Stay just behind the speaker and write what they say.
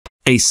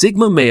A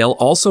Sigma male,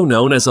 also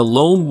known as a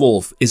lone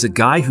wolf, is a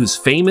guy who's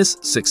famous,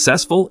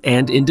 successful,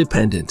 and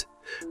independent.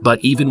 But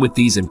even with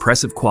these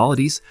impressive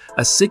qualities,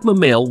 a Sigma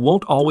male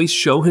won't always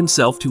show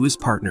himself to his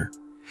partner.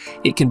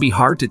 It can be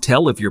hard to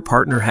tell if your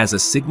partner has a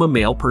Sigma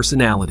male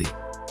personality.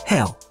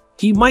 Hell,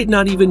 he might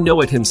not even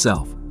know it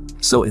himself.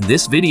 So in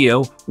this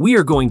video, we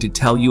are going to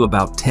tell you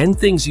about 10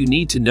 things you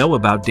need to know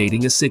about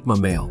dating a Sigma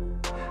male.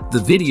 The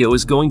video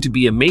is going to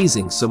be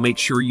amazing, so make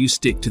sure you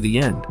stick to the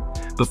end.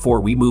 Before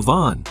we move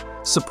on,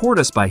 support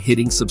us by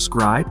hitting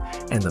subscribe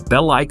and the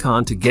bell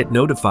icon to get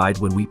notified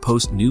when we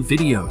post new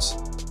videos.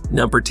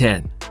 Number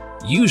 10.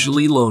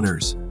 Usually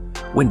loners.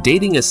 When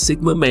dating a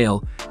Sigma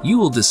male, you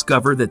will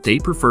discover that they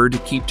prefer to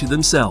keep to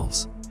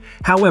themselves.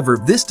 However,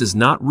 this does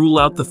not rule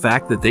out the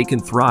fact that they can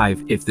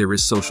thrive if there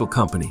is social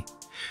company.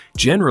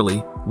 Generally,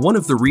 one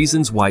of the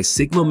reasons why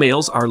Sigma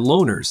males are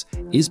loners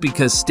is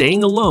because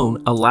staying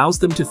alone allows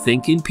them to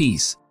think in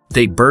peace.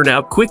 They burn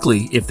out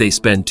quickly if they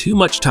spend too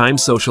much time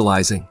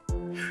socializing.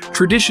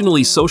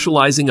 Traditionally,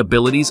 socializing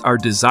abilities are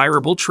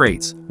desirable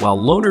traits, while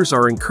loners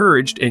are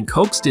encouraged and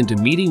coaxed into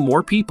meeting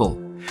more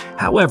people.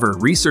 However,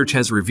 research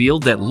has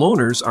revealed that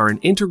loners are an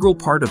integral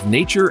part of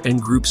nature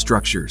and group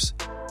structures.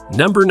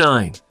 Number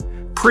 9.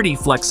 Pretty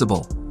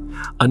flexible.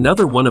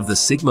 Another one of the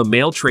Sigma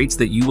male traits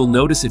that you will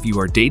notice if you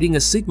are dating a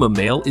Sigma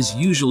male is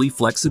usually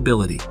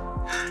flexibility.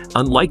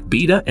 Unlike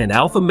beta and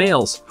alpha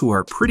males, who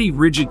are pretty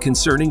rigid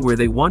concerning where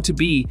they want to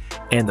be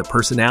and the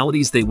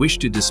personalities they wish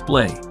to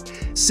display,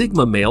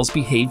 Sigma males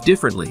behave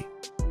differently.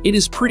 It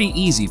is pretty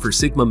easy for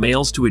Sigma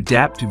males to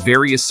adapt to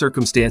various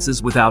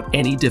circumstances without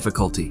any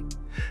difficulty.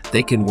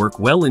 They can work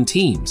well in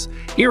teams,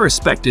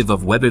 irrespective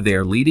of whether they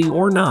are leading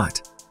or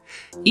not.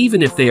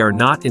 Even if they are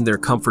not in their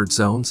comfort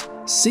zones,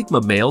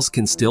 Sigma males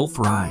can still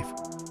thrive.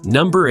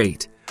 Number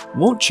 8.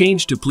 Won't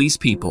change to please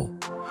people.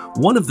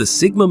 One of the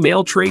Sigma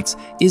male traits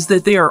is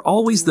that they are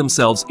always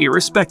themselves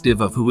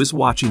irrespective of who is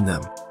watching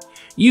them.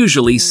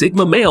 Usually,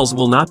 Sigma males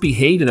will not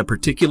behave in a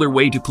particular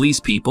way to please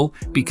people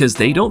because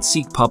they don't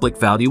seek public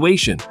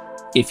validation.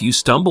 If you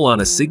stumble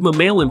on a Sigma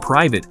male in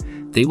private,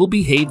 they will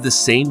behave the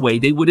same way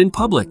they would in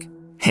public.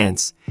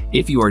 Hence,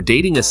 if you are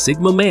dating a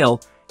Sigma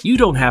male, you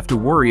don't have to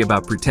worry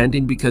about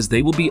pretending because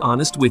they will be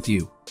honest with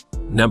you.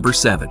 Number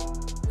 7.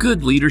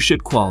 Good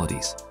leadership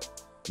qualities.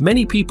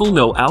 Many people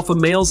know alpha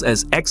males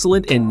as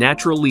excellent and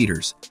natural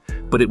leaders,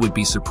 but it would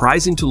be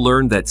surprising to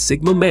learn that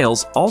Sigma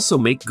males also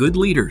make good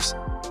leaders.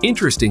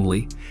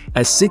 Interestingly,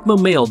 a Sigma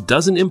male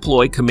doesn't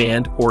employ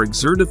command or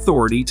exert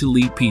authority to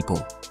lead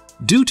people.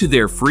 Due to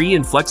their free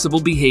and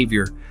flexible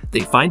behavior,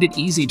 they find it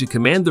easy to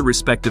command the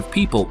respect of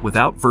people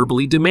without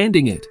verbally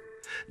demanding it.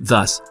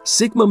 Thus,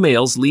 Sigma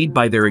males lead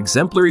by their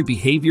exemplary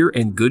behavior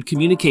and good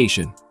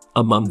communication.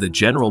 Among the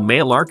general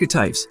male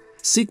archetypes,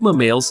 Sigma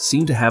males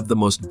seem to have the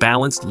most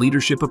balanced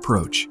leadership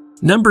approach.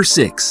 Number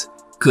 6.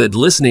 Good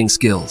listening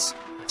skills.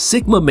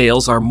 Sigma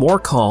males are more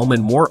calm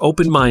and more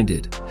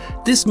open-minded.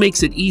 This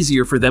makes it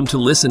easier for them to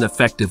listen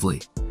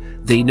effectively.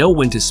 They know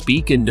when to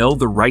speak and know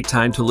the right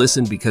time to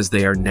listen because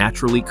they are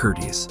naturally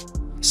courteous.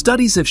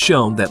 Studies have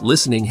shown that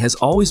listening has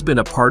always been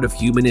a part of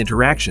human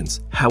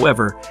interactions.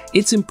 However,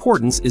 its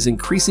importance is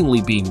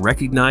increasingly being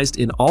recognized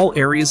in all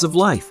areas of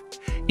life,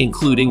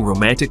 including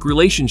romantic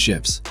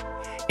relationships.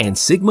 And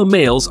Sigma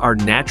males are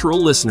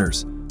natural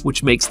listeners,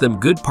 which makes them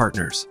good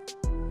partners.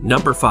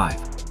 Number 5.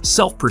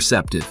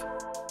 Self-perceptive.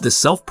 The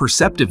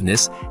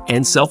self-perceptiveness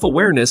and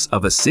self-awareness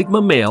of a Sigma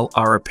male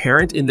are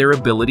apparent in their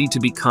ability to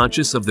be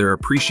conscious of their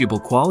appreciable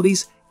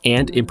qualities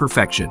and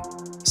imperfection.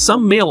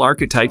 Some male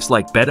archetypes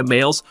like beta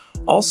males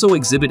also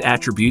exhibit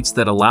attributes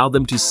that allow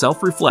them to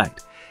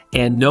self-reflect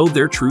and know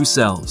their true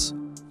selves.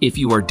 If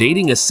you are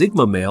dating a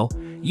Sigma male,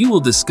 you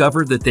will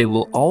discover that they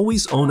will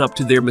always own up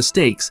to their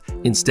mistakes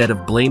instead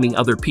of blaming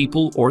other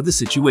people or the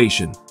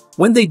situation.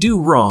 When they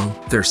do wrong,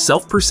 their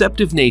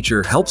self-perceptive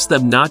nature helps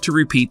them not to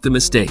repeat the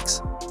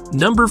mistakes.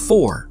 Number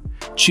 4.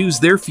 Choose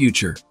their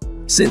future.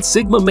 Since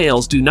Sigma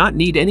males do not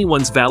need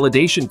anyone's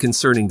validation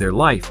concerning their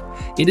life,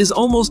 it is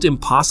almost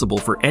impossible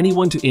for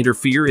anyone to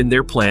interfere in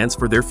their plans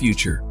for their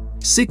future.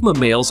 Sigma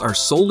males are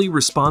solely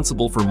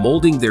responsible for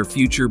molding their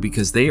future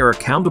because they are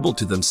accountable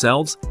to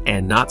themselves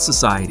and not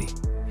society.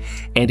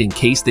 And in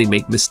case they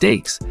make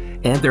mistakes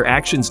and their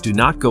actions do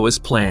not go as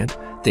planned,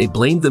 they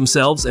blame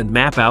themselves and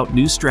map out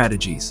new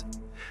strategies.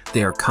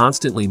 They are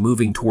constantly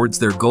moving towards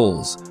their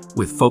goals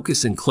with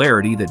focus and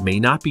clarity that may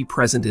not be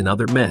present in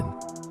other men.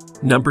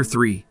 Number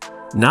 3.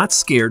 Not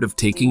scared of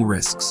taking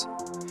risks.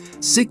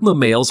 Sigma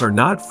males are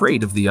not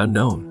afraid of the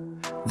unknown.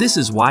 This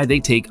is why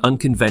they take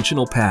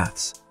unconventional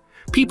paths.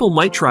 People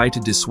might try to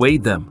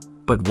dissuade them,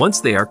 but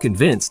once they are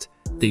convinced,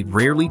 they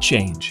rarely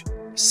change.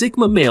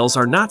 Sigma males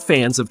are not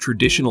fans of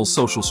traditional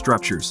social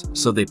structures,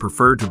 so they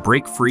prefer to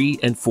break free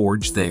and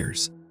forge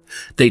theirs.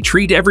 They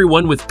treat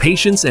everyone with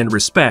patience and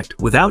respect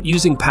without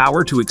using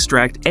power to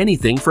extract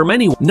anything from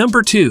anyone.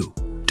 Number 2.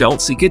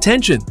 Don't seek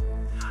attention.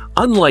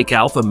 Unlike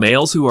alpha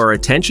males who are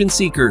attention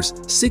seekers,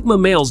 Sigma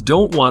males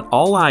don't want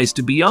all eyes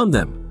to be on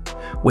them.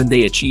 When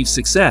they achieve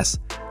success,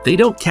 they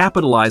don't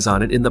capitalize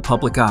on it in the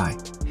public eye.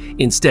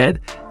 Instead,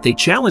 they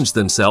challenge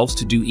themselves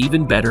to do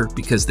even better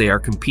because they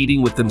are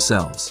competing with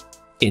themselves.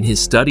 In his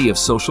study of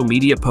social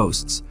media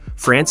posts,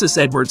 Francis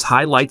Edwards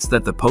highlights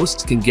that the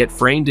posts can get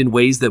framed in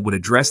ways that would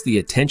address the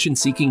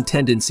attention-seeking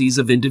tendencies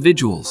of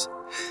individuals.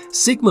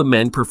 Sigma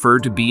men prefer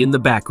to be in the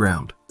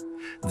background.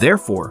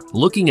 Therefore,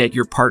 looking at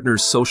your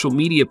partner's social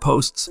media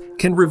posts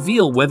can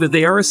reveal whether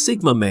they are a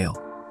Sigma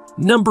male.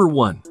 Number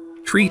 1.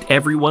 Treat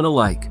everyone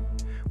alike.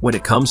 When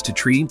it comes to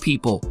treating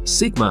people,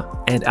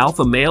 Sigma and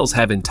Alpha males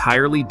have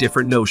entirely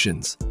different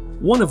notions.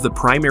 One of the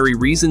primary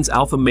reasons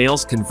Alpha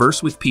males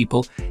converse with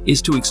people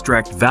is to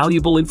extract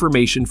valuable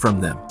information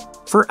from them.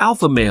 For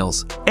Alpha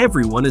males,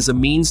 everyone is a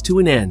means to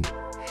an end.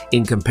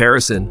 In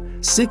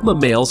comparison, Sigma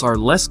males are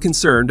less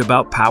concerned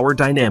about power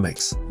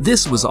dynamics.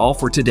 This was all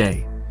for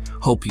today.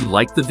 Hope you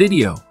liked the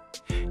video.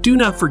 Do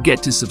not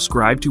forget to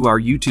subscribe to our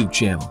YouTube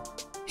channel.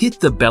 Hit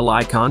the bell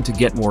icon to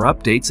get more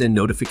updates and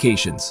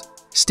notifications.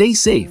 Stay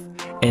safe,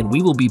 and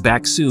we will be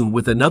back soon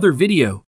with another video.